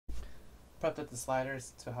prepped up the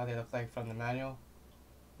sliders to how they look like from the manual.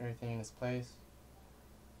 Everything in its place.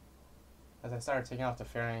 As I started taking off the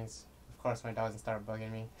fairings, of course my doesn't start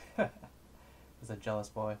bugging me. He's a jealous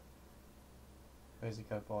boy. But he's a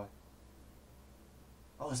good boy.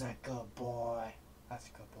 Oh, is that good boy? That's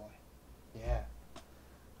a good boy. Yeah.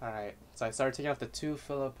 Alright, so I started taking off the 2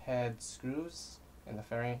 Phillip head screws in the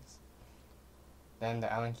fairings. Then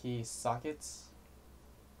the Allen key sockets.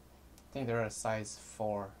 I think they're a size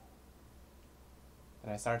 4.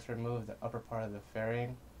 And I started to remove the upper part of the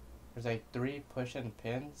fairing. There's like 3 push-in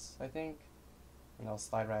pins, I think. And they'll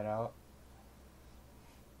slide right out.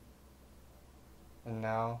 And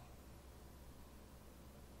now,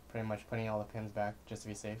 pretty much putting all the pins back just to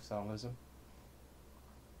be safe so I don't lose them.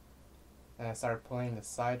 And I started pulling the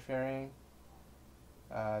side fairing.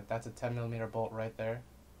 That's a 10mm bolt right there.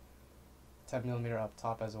 10mm up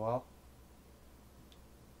top as well.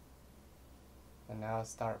 And now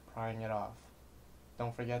start prying it off.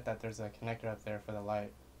 Don't forget that there's a connector up there for the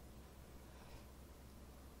light.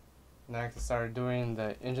 Next, I started doing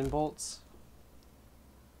the engine bolts.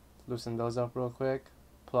 Loosen those up real quick.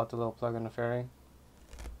 Pull out the little plug on the fairing.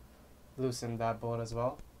 Loosen that bolt as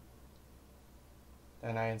well.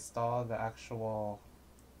 Then I installed the actual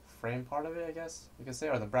frame part of it, I guess you could say,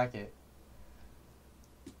 or the bracket.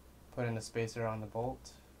 Put in the spacer on the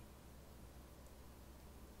bolt.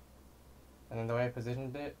 And then the way I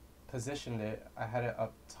positioned it, I had it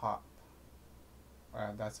up top.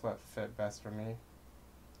 That's what fit best for me.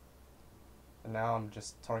 And now I'm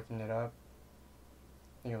just torquing it up.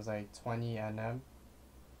 I think it was like 20 Nm.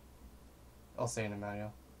 I'll say in the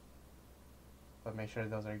manual. But make sure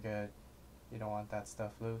those are good. You don't want that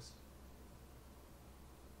stuff loose.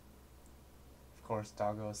 Of course,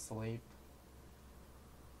 doggo asleep.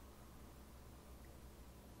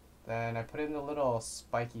 Then I put in the little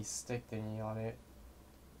spiky stick thingy on it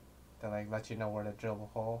that like lets you know where to drill the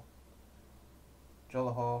hole. Drill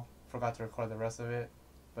the hole. Forgot to record the rest of it,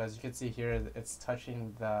 but as you can see here, it's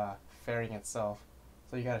touching the fairing itself,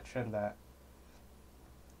 so you gotta trim that.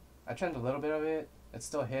 I trimmed a little bit of it. It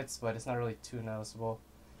still hits, but it's not really too noticeable.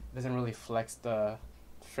 It doesn't really flex the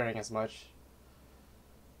fairing as much.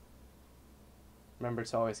 Remember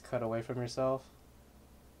to always cut away from yourself.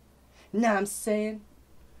 Nah, I'm saying.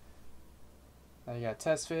 Now you got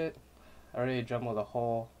test fit. I already dremelled the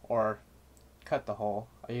hole, or cut the hole.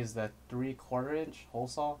 I used the 3/4 inch hole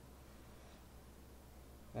saw.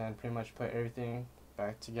 And pretty much put everything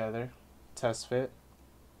back together. Test fit.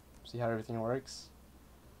 See how everything works.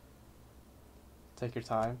 Take your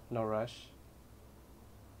time, no rush.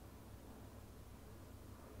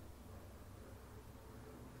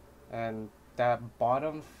 And that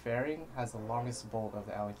bottom fairing has the longest bolt of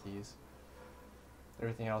the Allen keys.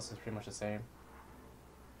 Everything else is pretty much the same.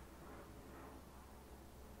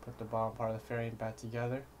 Put the bottom part of the fairing back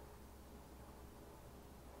together.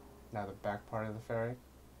 Now the back part of the fairing.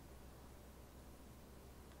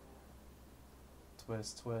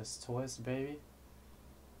 Twist, twist, twist, baby.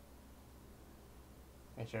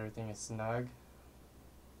 Make sure everything is snug.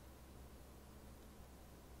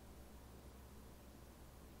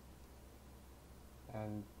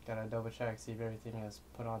 And gotta double check, see if everything is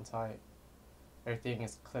put on tight. Everything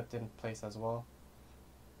is clipped in place as well.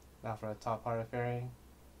 Now for the top part of the fairing.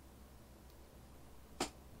 I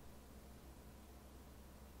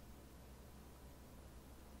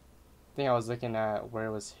think I was looking at where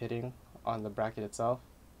it was hitting on the bracket itself.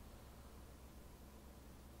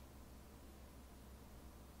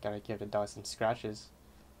 Gotta give the dog some scratches.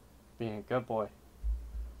 Being a good boy.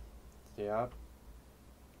 Yep.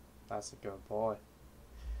 That's a good boy.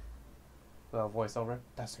 Little voiceover.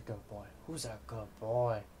 That's a good boy. Who's a good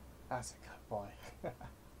boy? That's a good boy.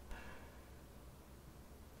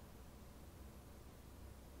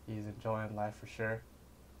 He's enjoying life for sure.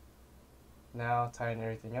 Now tighten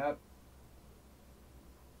everything up.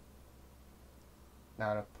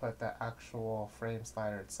 Now to put the actual frame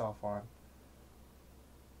slider itself on.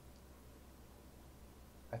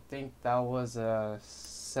 I think that was a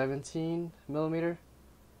 17mm.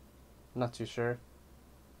 Not too sure.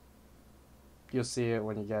 You'll see it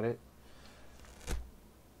when you get it.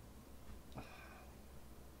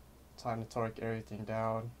 Time to torque everything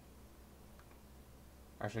down.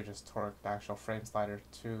 Actually just torque the actual frame slider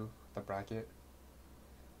to the bracket.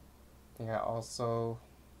 I think I also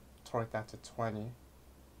torqued that to 20.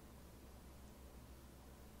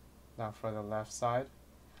 Now for the left side.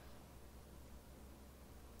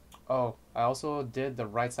 Oh, I also did the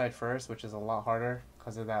right side first, which is a lot harder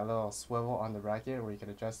because of that little swivel on the bracket where you can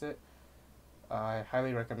adjust it. I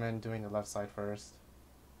highly recommend doing the left side first.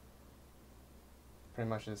 Pretty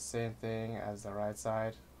much the same thing as the right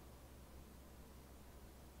side.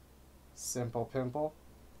 Simple pimple,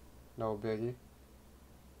 no biggie.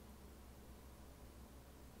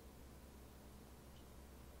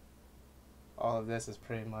 All of this is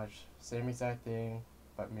pretty much same exact thing,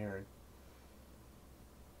 but mirrored.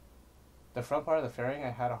 The front part of the fairing,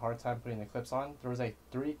 I had a hard time putting the clips on. There was like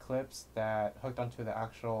 3 clips that hooked onto the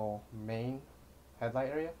actual main headlight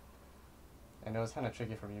area, and it was kind of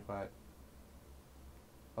tricky for me, but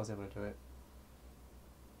I was able to do it.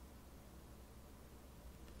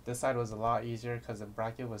 This side was a lot easier because the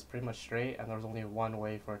bracket was pretty much straight and there was only one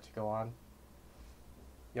way for it to go on.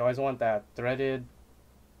 You always want that threaded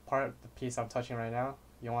part, the piece I'm touching right now,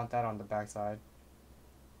 you want that on the back side.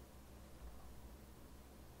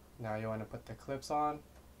 Now you want to put the clips on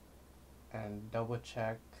and double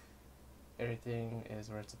check everything is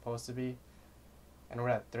where it's supposed to be. And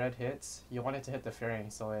where that thread hits, you want it to hit the fairing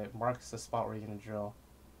so it marks the spot where you're going to drill.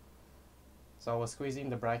 So I was squeezing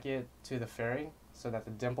the bracket to the fairing so that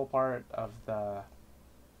the dimple part of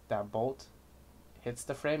that bolt hits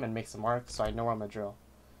the frame and makes a mark so I know where I'm going to drill.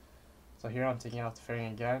 So here I'm taking out the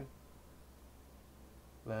fairing again,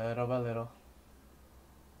 little by little.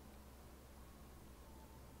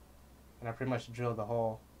 And I pretty much drilled the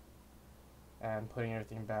hole and putting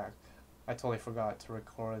everything back. I totally forgot to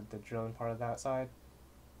record the drilling part of that side,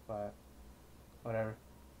 but whatever.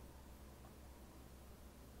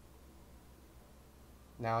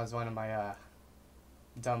 Now is one of my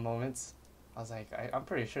dumb moments. I was like, I'm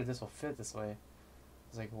pretty sure this will fit this way. I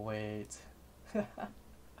was like, wait.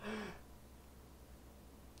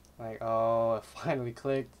 Like, oh, it finally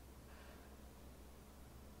clicked.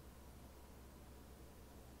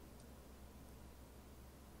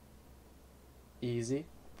 Easy.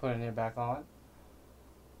 Putting it back on.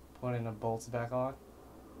 Putting the bolts back on.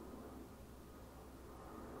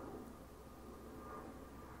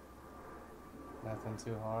 Nothing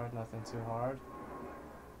too hard, nothing too hard.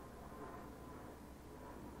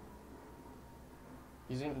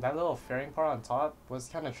 Using that little fairing part on top was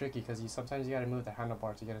kind of tricky because sometimes you gotta move the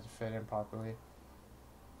handlebar to get it to fit in properly.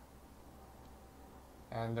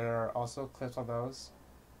 And there are also clips on those,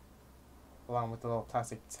 along with the little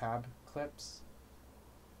plastic tab clips.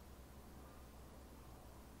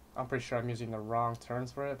 I'm pretty sure I'm using the wrong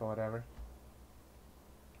turns for it, but whatever.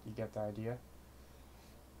 You get the idea.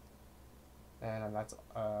 And that's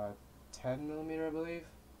 10mm, I believe.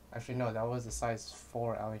 Actually, no, that was the size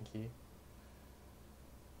 4 Allen key.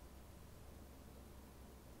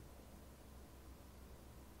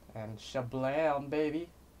 And shablam, baby.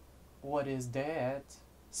 What is that?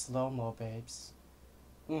 Slow-mo, babes.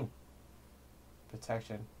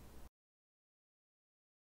 Protection.